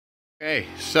Okay,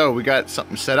 so we got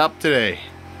something set up today.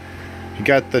 We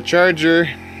got the charger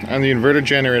and the inverter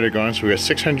generator going, so we got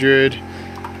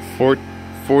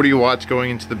 640 watts going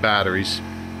into the batteries,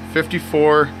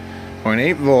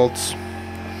 54.8 volts.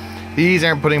 These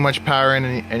aren't putting much power in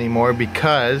anymore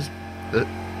because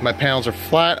my panels are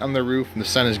flat on the roof and the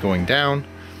sun is going down.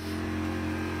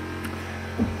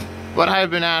 But I've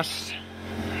been asked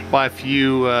by a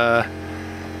few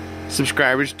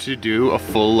subscribers to do a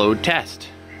full load test.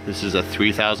 This is a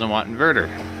 3000 watt inverter.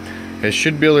 It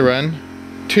should be able to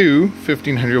run two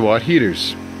 1500 watt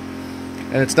heaters.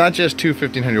 And it's not just two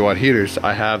 1500 watt heaters.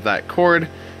 I have that cord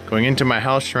going into my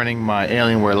house running my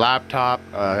Alienware laptop,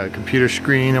 computer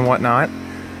screen and whatnot.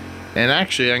 And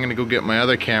actually I'm going to go get my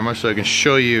other camera so I can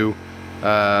show you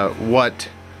what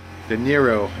the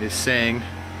Nero is saying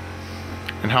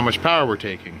and how much power we're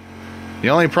taking.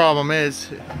 The only problem is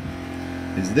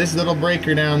this little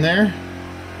breaker down there.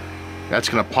 That's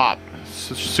gonna pop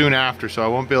soon after, so I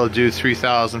won't be able to do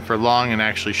 3000 for long and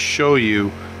actually show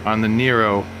you on the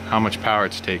Nero how much power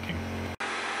it's taking.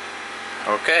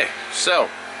 Okay, so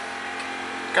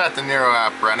got the Nero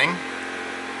app running.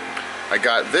 I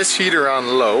got this heater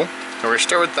on low, so we're gonna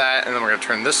start with that, and then we're gonna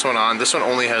turn this one on. This one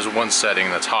only has one setting,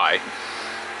 that's high.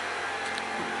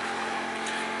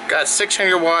 Got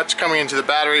 600 watts coming into the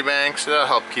battery bank, so that'll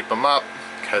help keep them up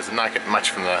because I'm not getting much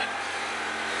from the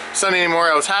sun anymore.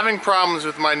 I was having problems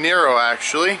with my Nero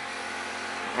actually.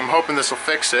 I'm hoping this will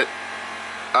fix it.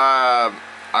 I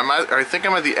think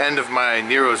I'm at the end of my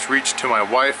Nero's reach to my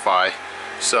Wi-Fi,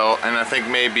 so, and I think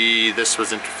maybe this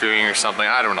was interfering or something.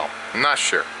 I don't know. I'm not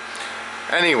sure.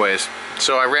 Anyways,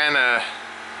 so I ran a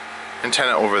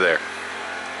antenna over there.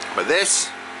 But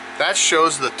that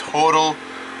shows the total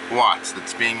watts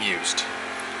that's being used.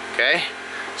 Okay,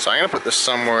 so I'm gonna put this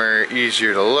somewhere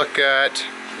easier to look at.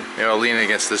 Maybe I'll lean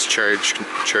against this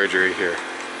charger right here.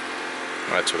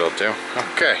 That's what I'll do.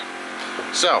 Okay,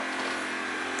 so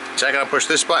second I push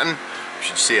this button, you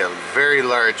should see a very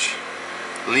large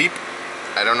leap.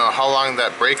 I don't know how long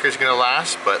that breaker is gonna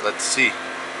last, but let's see.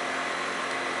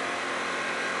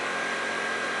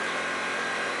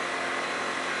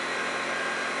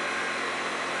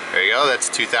 There you go, that's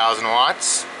 2000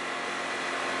 watts.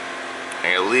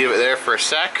 I'm gonna leave it there for a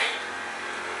sec.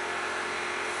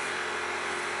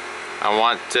 I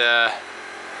want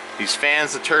these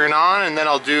fans to turn on, and then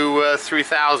I'll do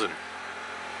 3000.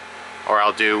 Or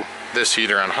I'll do this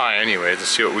heater on high anyway to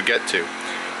see what we get to.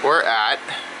 We're at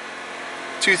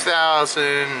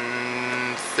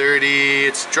 2030.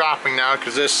 It's dropping now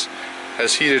because this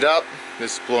has heated up.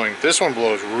 This one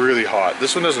blows really hot.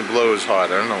 This one doesn't blow as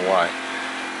hot. I don't know why.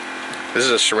 This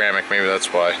is a ceramic, maybe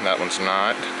that's why. That one's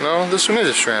not. No, this one is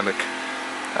a ceramic.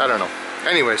 I don't know.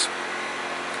 Anyways,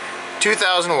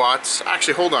 2000 watts.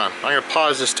 Actually, hold on. I'm going to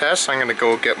pause this test. I'm going to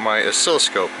go get my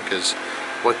oscilloscope because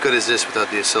what good is this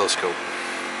without the oscilloscope?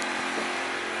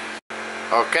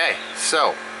 Okay,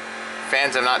 so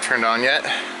fans have not turned on yet.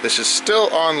 This is still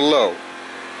on low.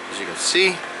 As you can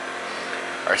see,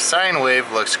 our sine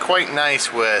wave looks quite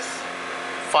nice with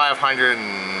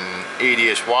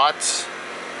 580-ish watts.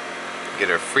 Get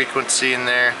our frequency in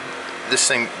there. This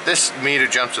meter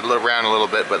jumps around a little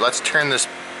bit, but let's turn this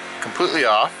completely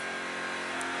off.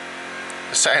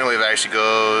 The sine wave actually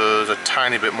goes a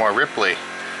tiny bit more ripply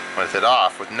with it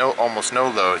off, with almost no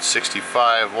load,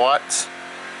 65 watts.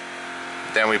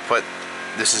 Then we put,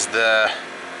 this is the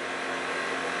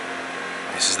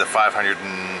 500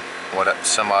 and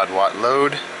some odd watt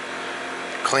load.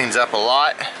 Cleans up a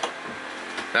lot.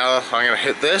 Now I'm going to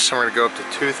hit this and we're going to go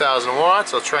up to 2000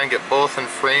 watts. I'll try and get both in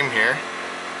frame here.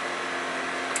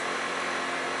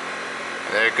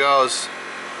 There it goes.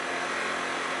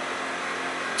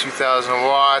 2000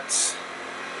 watts.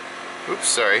 Oops,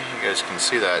 sorry, you guys can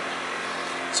see that.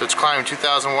 So it's climbing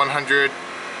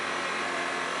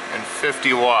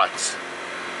 2150 watts.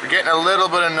 We're getting a little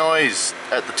bit of noise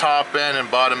at the top end and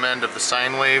bottom end of the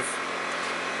sine wave.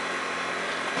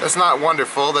 That's not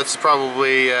wonderful. That's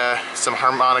probably some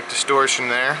harmonic distortion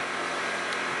there.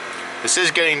 This is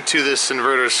getting to this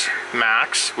inverter's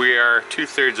max. We are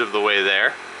 2/3 of the way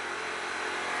there.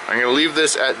 I'm going to leave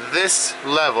this at this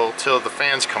level till the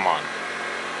fans come on.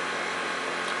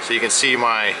 So you can see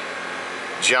my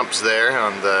jumps there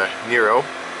on the Nero.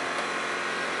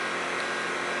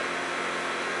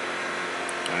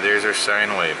 And there's our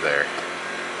sine wave there.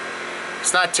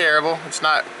 It's not terrible. It's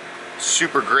not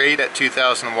super great at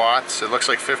 2000 watts. It looks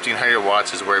like 1500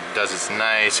 watts is where it does its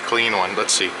nice clean one.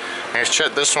 Let's see. I'm going to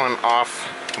shut this one off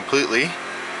completely.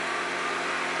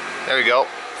 There we go.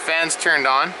 Fans turned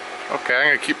on. Okay, I'm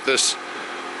going to keep this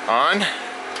on.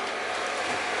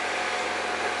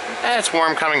 And it's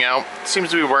warm coming out.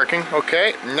 Seems to be working.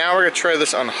 Okay, now we're gonna try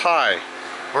this on high.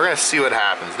 We're gonna see what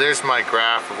happens. There's my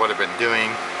graph of what I've been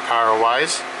doing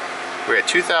power-wise. We're at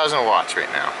 2,000 watts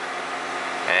right now.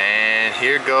 And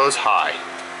here goes high.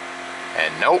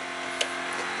 And nope.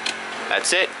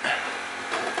 That's it.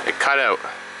 It cut out.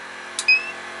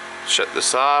 Shut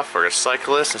this off. We're gonna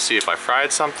cycle this and see if I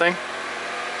fried something.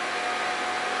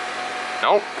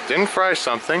 Nope, didn't fry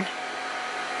something.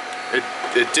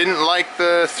 It didn't like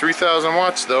the 3,000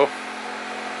 watts though.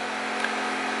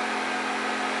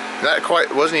 That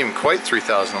wasn't even quite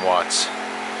 3,000 watts.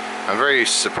 I'm very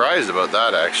surprised about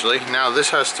that actually. Now this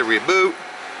has to reboot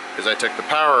because I took the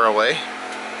power away.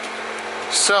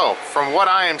 So from what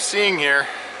I am seeing here,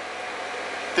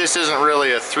 this isn't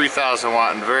really a 3,000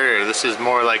 watt inverter. This is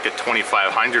more like a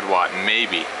 2,500 watt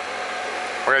maybe.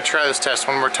 We're gonna try this test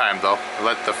one more time though.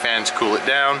 Let the fans cool it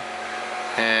down,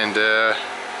 and I'm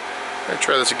gonna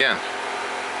try this again.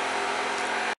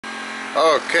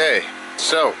 Okay,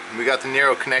 so we got the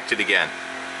Nero connected again.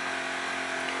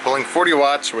 Pulling 40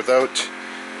 watts without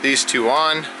these two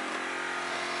on.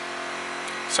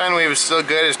 Sine wave is still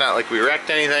good. It's not like we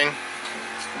wrecked anything.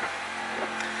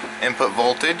 Input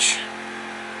voltage,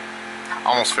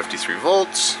 almost 53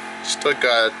 volts. Still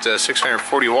got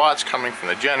 640 watts coming from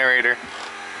the generator.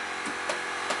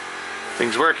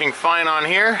 Things working fine on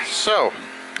here. So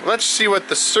let's see what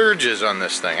the surge is on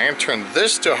this thing. I'm going to turn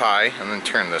this to high and then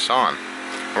turn this on.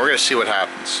 And we're going to see what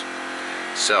happens.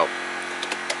 So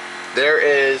there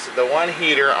is the one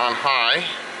heater on high.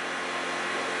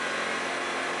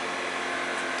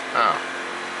 Oh,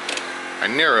 my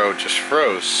Nero just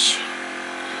froze.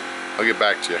 I'll get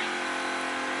back to you.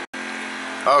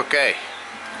 Okay,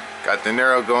 got the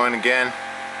Nero going again.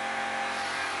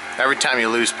 Every time you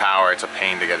lose power, it's a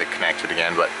pain to get it connected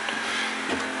again, but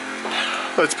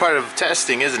that's part of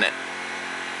testing, isn't it?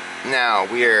 Now,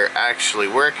 we are actually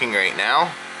working right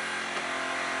now.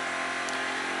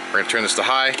 We're going to turn this to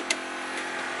high.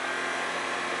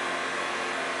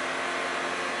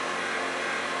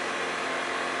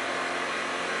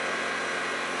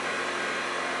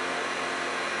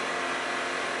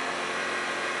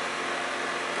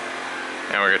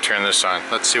 And we're going to turn this on.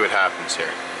 Let's see what happens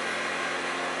here.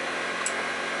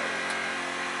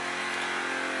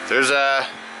 There's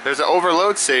an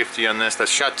overload safety on this that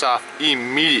shuts off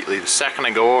immediately the second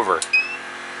I go over.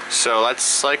 So let's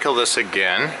cycle this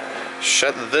again.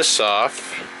 Shut this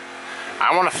off.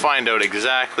 I want to find out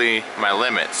exactly my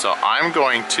limit. So I'm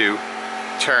going to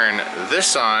turn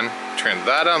this on, turn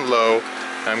that on low,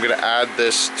 and I'm going to add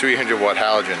this 300 watt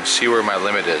halogen, see where my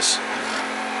limit is.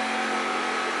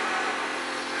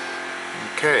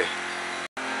 Okay.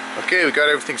 Okay, we got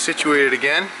everything situated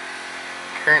again.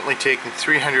 Currently taking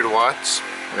 300 watts.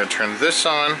 I'm going to turn this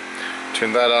on,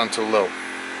 turn that on to low.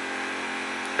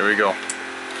 Here we go.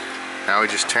 Now we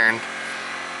just turned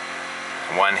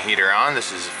one heater on.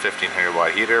 This is a 1,500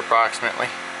 watt heater approximately.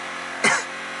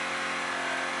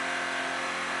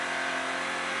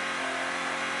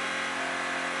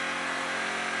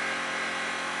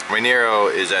 My Nero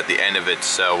is at the end of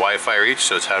its Wi-Fi reach,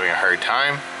 so it's having a hard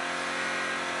time.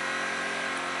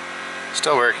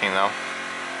 Still working though.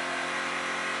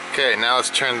 Okay, now let's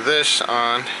turn this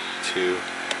on to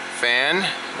fan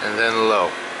and then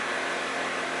low.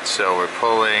 So we're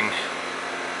pulling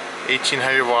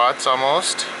 1,800 watts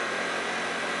almost.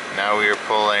 Now we are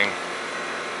pulling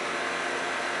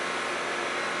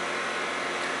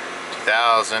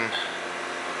 2,000.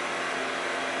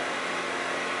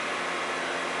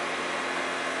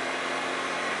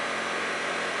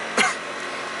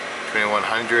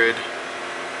 $2,100.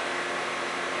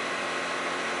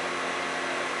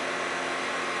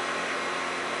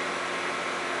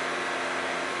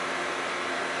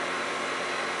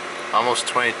 Almost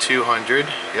 2,200.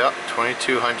 Yep,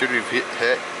 2,200 we've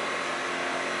hit.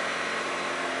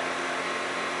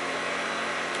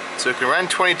 So it can run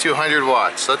 2,200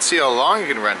 watts. Let's see how long it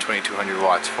can run 2,200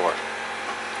 watts for. I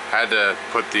had to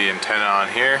put the antenna on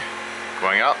here,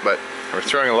 going up, but we're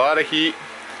throwing a lot of heat.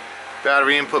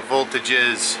 Battery input voltage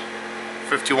is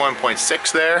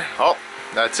 51.6 there. Oh,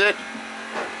 that's it.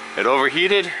 It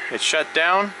overheated, it shut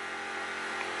down.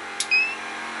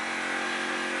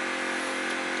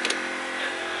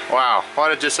 Wow,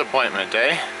 what a disappointment,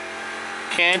 eh?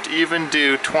 Can't even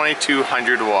do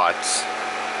 2,200 watts.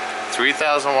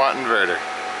 3,000 watt inverter.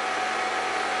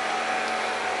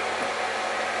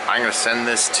 I'm gonna send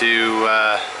this to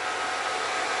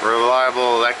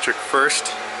Reliable Electric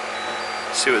first.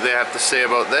 See what they have to say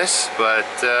about this, but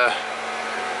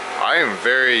I am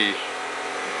very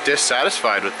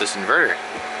dissatisfied with this inverter.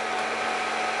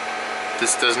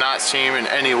 This does not seem in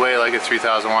any way like a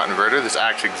 3000 watt inverter. This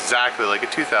acts exactly like a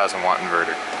 2000 watt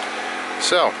inverter.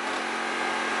 So,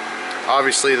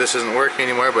 obviously this isn't working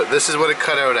anymore, but this is what it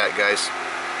cut out at, guys.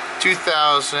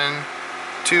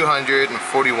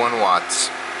 2,241 watts.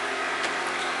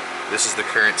 This is the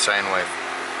current sine wave.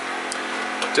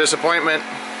 Disappointment.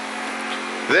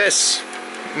 This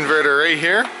inverter right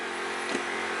here,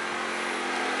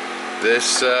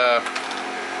 this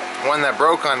one that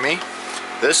broke on me,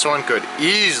 this one could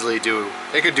easily do,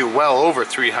 it could do well over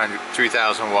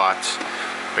 3,000 watts.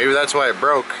 Maybe that's why it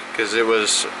broke, because it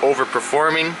was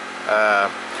overperforming,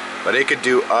 but it could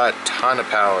do a ton of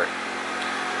power.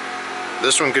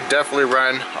 This one could definitely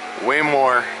run way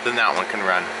more than that one can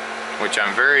run, which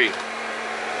I'm very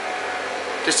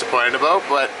disappointed about,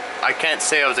 but I can't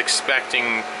say I was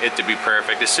expecting it to be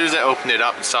perfect. As soon as I opened it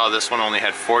up and saw this one only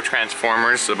had 4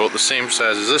 transformers, about the same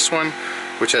size as this one,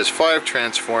 which has 5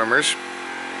 transformers.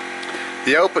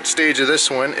 The output stage of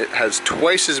this one, it has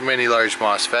twice as many large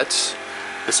MOSFETs.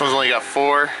 This one's only got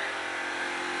 4.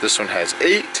 This one has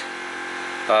 8.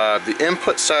 The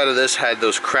input side of this had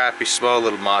those crappy small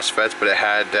little MOSFETs, but it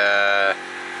had, I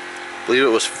believe it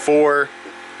was 4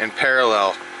 in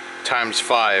parallel times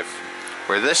 5.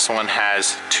 Where this one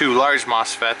has 2 large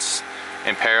MOSFETs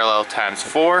in parallel times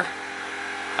 4.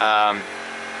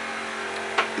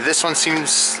 This one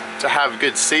seems to have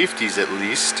good safeties at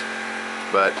least,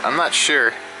 but I'm not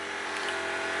sure.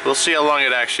 We'll see how long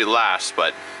it actually lasts,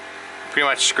 but pretty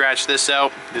much scratch this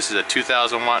out. This is a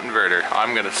 2000 watt inverter.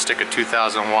 I'm gonna stick a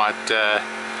 2000 watt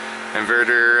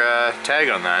inverter tag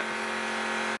on that.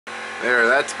 There,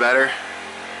 that's better.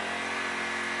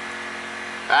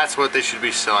 That's what they should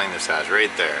be selling this as,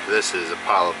 right there. This is a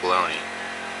pile of baloney,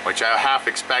 which I half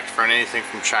expect for anything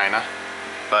from China.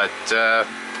 But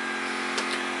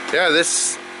yeah,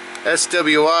 this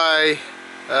SWI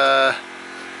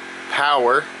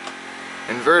power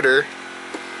inverter,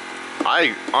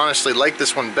 I honestly like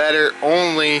this one better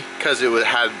only because it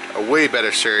had a way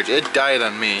better surge. It died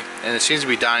on me, and it seems to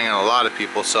be dying on a lot of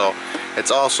people, so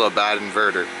it's also a bad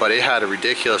inverter. But it had a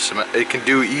ridiculous amount. It can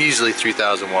do easily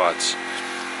 3,000 watts.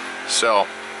 So,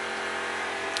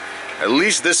 at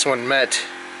least this one met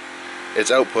its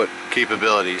output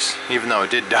capabilities, even though it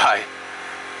did die.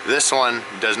 This one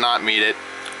does not meet it.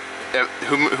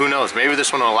 Who knows, maybe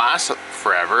this one will last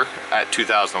forever at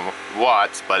 2,000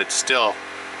 watts, but it's still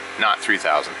not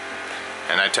 3,000.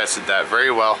 And I tested that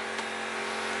very well.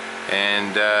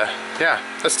 And yeah,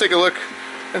 let's take a look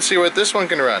and see what this one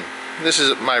can run. This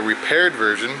is my repaired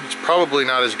version. It's probably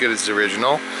not as good as the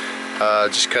original.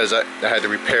 Just because I had to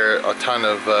repair a ton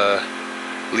of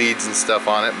leads and stuff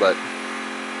on it, but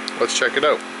let's check it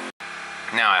out.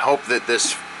 Now I hope that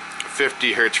this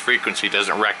 50 Hertz frequency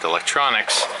doesn't wreck the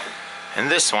electronics,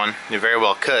 and this one, you very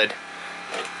well could,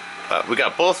 but we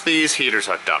got both these heaters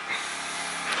hooked up.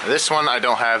 This one I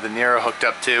don't have the Nero hooked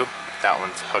up to, that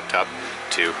one's hooked up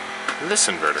to this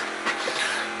inverter.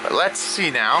 But let's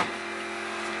see now.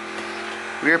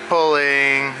 We're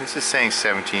pulling, this is saying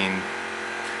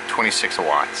 26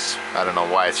 watts. I don't know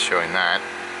why it's showing that.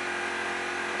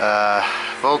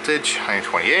 Voltage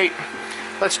 128.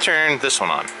 Let's turn this one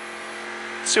on.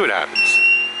 See what happens.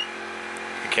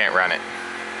 You can't run it.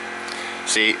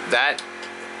 See that?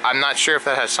 I'm not sure if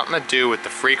that has something to do with the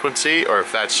frequency or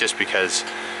if that's just because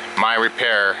my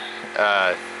repair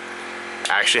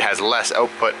actually has less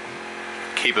output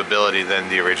capability than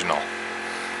the original.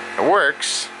 It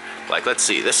works. Like, let's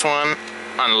see, this one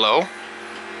on low.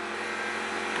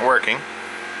 Working.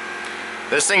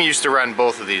 This thing used to run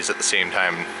both of these at the same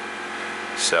time,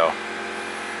 so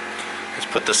let's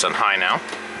put this on high now.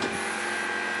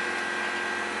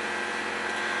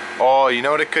 Oh, you know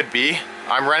what it could be?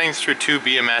 I'm running through 2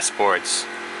 BMS boards.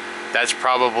 That's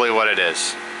probably what it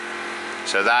is.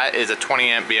 So that is a 20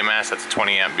 amp BMS, that's a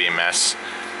 20 amp BMS.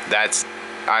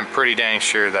 I'm pretty dang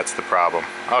sure that's the problem.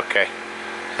 Okay,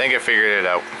 I think I figured it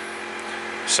out.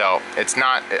 So it's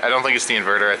not, I don't think it's the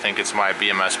inverter, I think it's my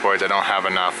BMS boards. I don't have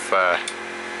enough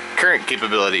current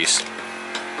capabilities.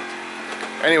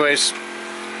 Anyways,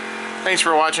 thanks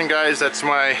for watching, guys. That's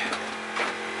my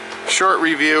short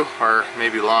review, or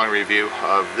maybe long review,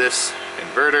 of this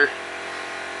inverter.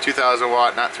 2,000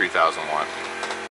 watt, not 3,000 watt.